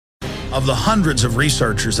of the hundreds of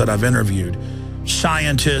researchers that I've interviewed,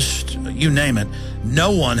 scientists, you name it,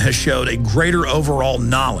 no one has showed a greater overall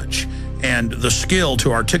knowledge and the skill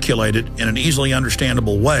to articulate it in an easily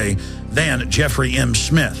understandable way than Jeffrey M.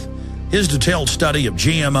 Smith. His detailed study of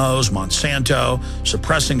GMOs, Monsanto,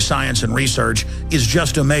 suppressing science and research is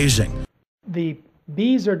just amazing. The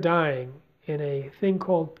bees are dying in a thing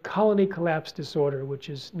called colony collapse disorder, which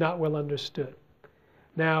is not well understood.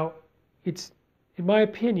 Now, it's, in my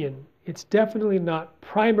opinion, it's definitely not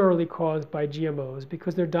primarily caused by GMOs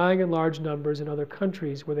because they're dying in large numbers in other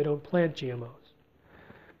countries where they don't plant GMOs.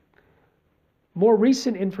 More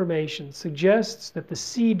recent information suggests that the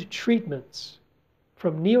seed treatments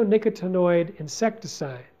from neonicotinoid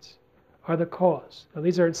insecticides are the cause. Now,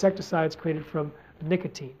 these are insecticides created from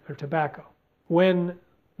nicotine or tobacco. When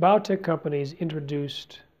biotech companies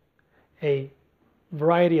introduced a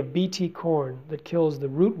variety of Bt corn that kills the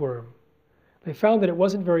rootworm, they found that it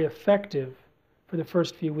wasn't very effective for the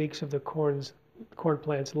first few weeks of the corn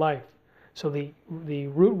plant's life. So the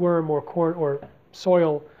rootworm or corn or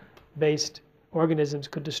soil-based organisms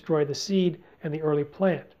could destroy the seed and the early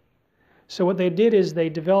plant. So what they did is they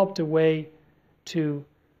developed a way to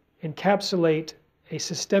encapsulate a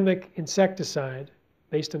systemic insecticide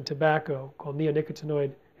based on tobacco called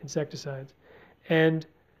neonicotinoid insecticides and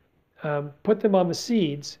put them on the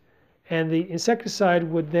seeds, and the insecticide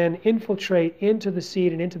would then infiltrate into the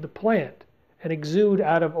seed and into the plant and exude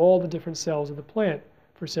out of all the different cells of the plant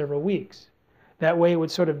for several weeks. That way it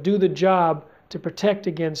would sort of do the job to protect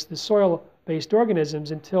against the soil-based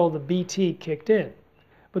organisms until the Bt kicked in.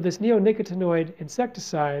 But this neonicotinoid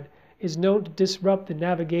insecticide is known to disrupt the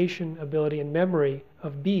navigation ability and memory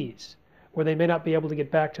of bees, where they may not be able to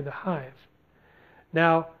get back to the hive.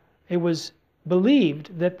 Now, it was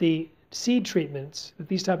believed that the seed treatments, that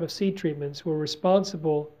these type of seed treatments were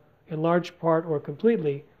responsible in large part or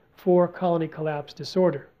completely for colony collapse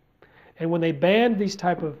disorder. And when they banned these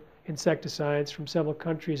type of insecticides from several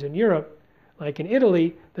countries in Europe, like in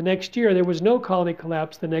Italy, the next year there was no colony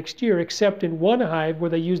collapse the next year except in one hive where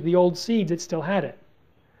they used the old seeds that still had it.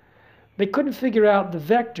 They couldn't figure out the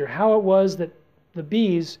vector, how it was that the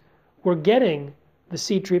bees were getting the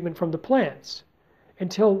seed treatment from the plants,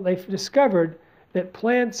 until they discovered that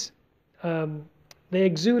plants, they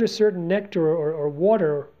exude a certain nectar or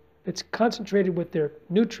water that's concentrated with their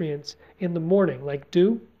nutrients in the morning, like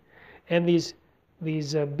dew. And these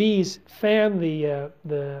bees fan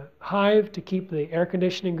the hive to keep the air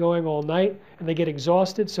conditioning going all night, and they get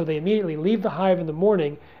exhausted, so they immediately leave the hive in the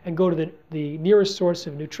morning and go to the nearest source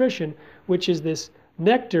of nutrition, which is this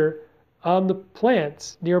nectar on the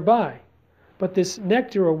plants nearby. But this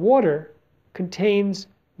nectar or water contains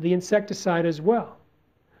the insecticide as well.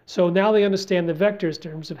 So now they understand the vectors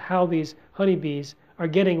in terms of how these honeybees are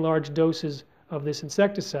getting large doses of this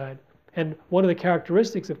insecticide. And one of the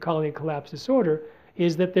characteristics of colony collapse disorder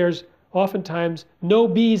is that there's oftentimes no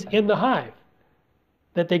bees in the hive,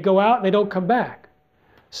 that they go out and they don't come back.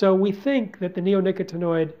 So we think that the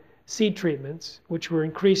neonicotinoid seed treatments, which were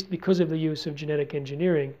increased because of the use of genetic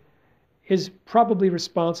engineering, is probably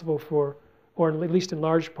responsible for, or at least in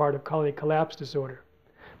large part, of colony collapse disorder.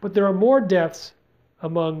 But there are more deaths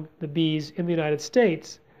among the bees in the United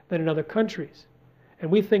States than in other countries. And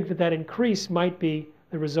we think that that increase might be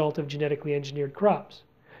the result of genetically engineered crops,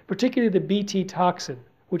 particularly the Bt toxin,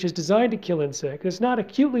 which is designed to kill insects. It's not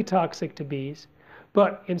acutely toxic to bees,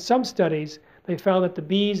 but in some studies, they found that the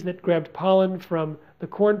bees that grabbed pollen from the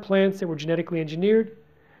corn plants that were genetically engineered,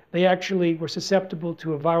 they actually were susceptible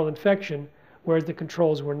to a viral infection, whereas the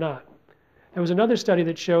controls were not. There was another study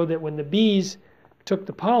that showed that when the bees took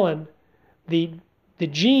the pollen, the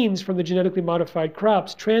genes from the genetically modified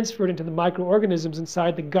crops transferred into the microorganisms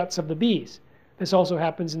inside the guts of the bees. This also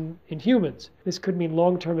happens in humans. This could mean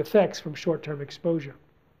long-term effects from short-term exposure.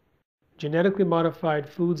 Genetically modified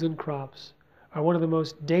foods and crops are one of the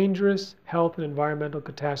most dangerous health and environmental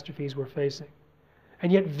catastrophes we're facing.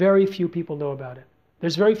 And yet very few people know about it.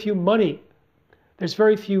 There's very few money. There's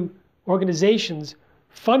very few organizations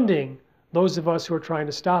funding those of us who are trying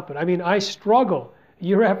to stop it. I mean, I struggle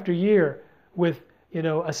year after year with,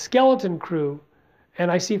 a skeleton crew, and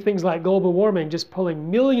I see things like global warming just pulling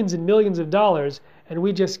millions and millions of dollars, and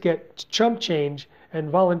we just get chump change and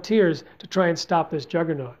volunteers to try and stop this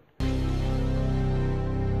juggernaut.